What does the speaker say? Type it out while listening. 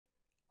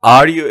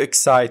Are you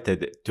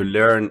excited to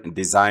learn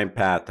design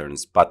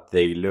patterns, but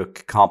they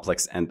look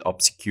complex and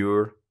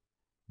obscure?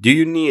 Do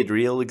you need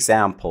real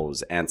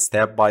examples and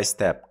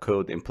step-by-step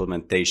code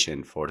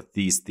implementation for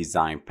these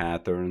design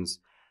patterns?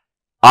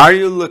 Are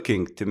you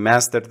looking to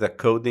master the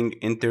coding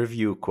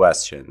interview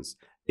questions,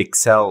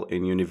 excel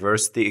in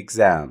university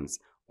exams,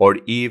 or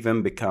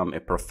even become a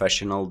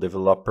professional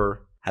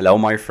developer? Hello,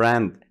 my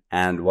friend,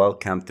 and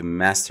welcome to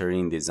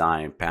Mastering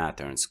Design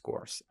Patterns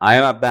course. I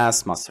am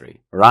Abbas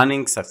Masri,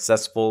 running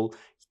successful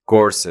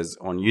courses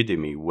on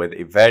Udemy with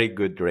a very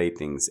good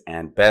ratings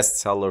and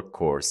bestseller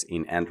course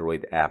in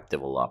Android app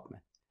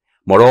development.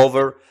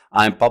 Moreover,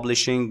 I am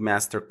publishing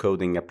master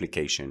coding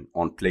application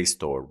on Play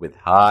Store with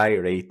high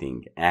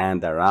rating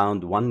and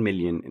around 1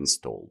 million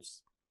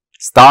installs.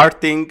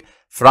 Starting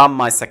from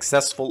my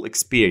successful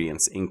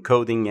experience in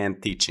coding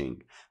and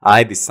teaching,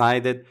 I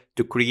decided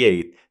to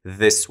create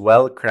this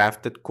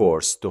well-crafted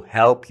course to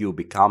help you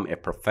become a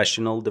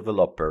professional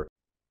developer.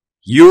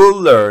 You'll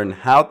learn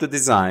how to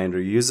design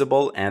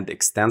reusable and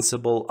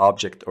extensible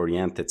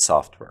object-oriented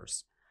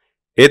softwares.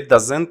 It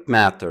doesn't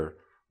matter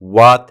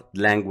what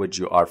language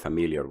you are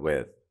familiar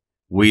with.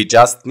 We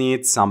just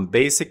need some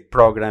basic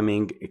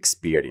programming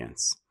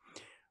experience.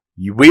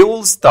 We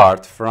will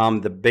start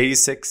from the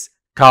basics,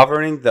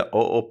 covering the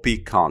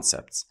OOP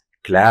concepts,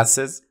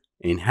 classes,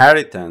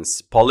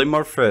 inheritance,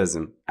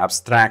 polymorphism,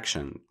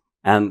 abstraction,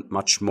 and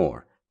much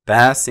more,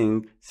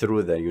 passing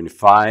through the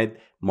Unified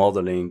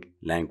Modeling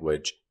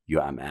Language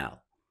UML.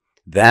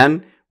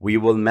 Then we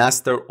will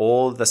master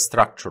all the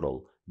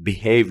structural,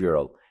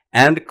 behavioral,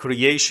 and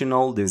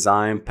creational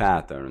design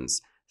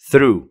patterns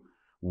through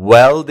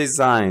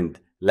well-designed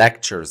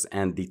lectures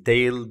and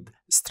detailed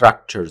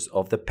structures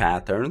of the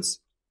patterns,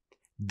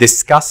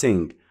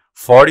 discussing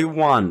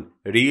 41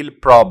 real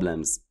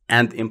problems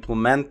and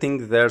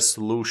implementing their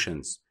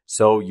solutions,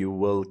 so you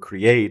will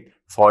create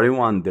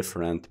 41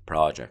 different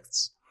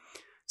projects,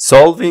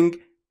 solving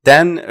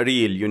 10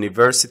 real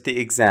university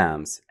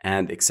exams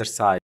and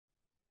exercises.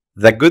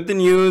 The good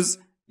news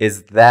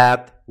is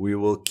that we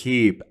will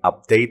keep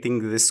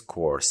updating this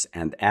course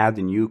and add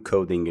new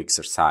coding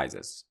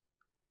exercises.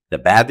 The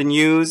bad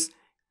news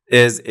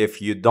is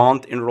if you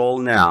don't enroll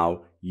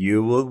now,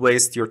 you will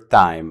waste your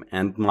time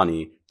and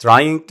money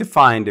trying to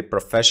find a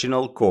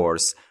professional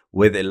course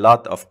with a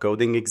lot of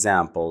coding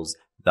examples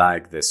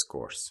like this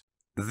course.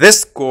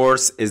 This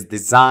course is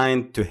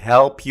designed to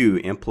help you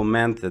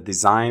implement the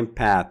design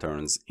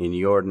patterns in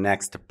your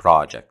next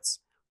projects,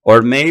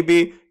 or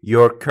maybe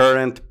your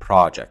current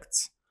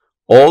projects.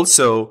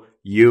 Also,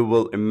 you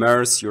will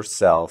immerse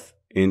yourself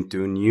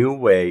into a new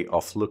way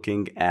of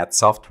looking at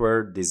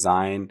software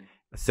design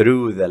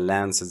through the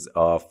lenses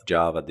of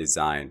Java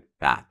design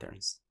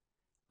patterns.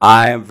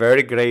 I am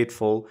very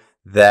grateful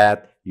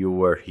that you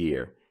were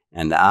here,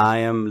 and I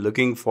am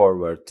looking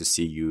forward to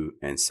see you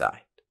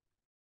inside.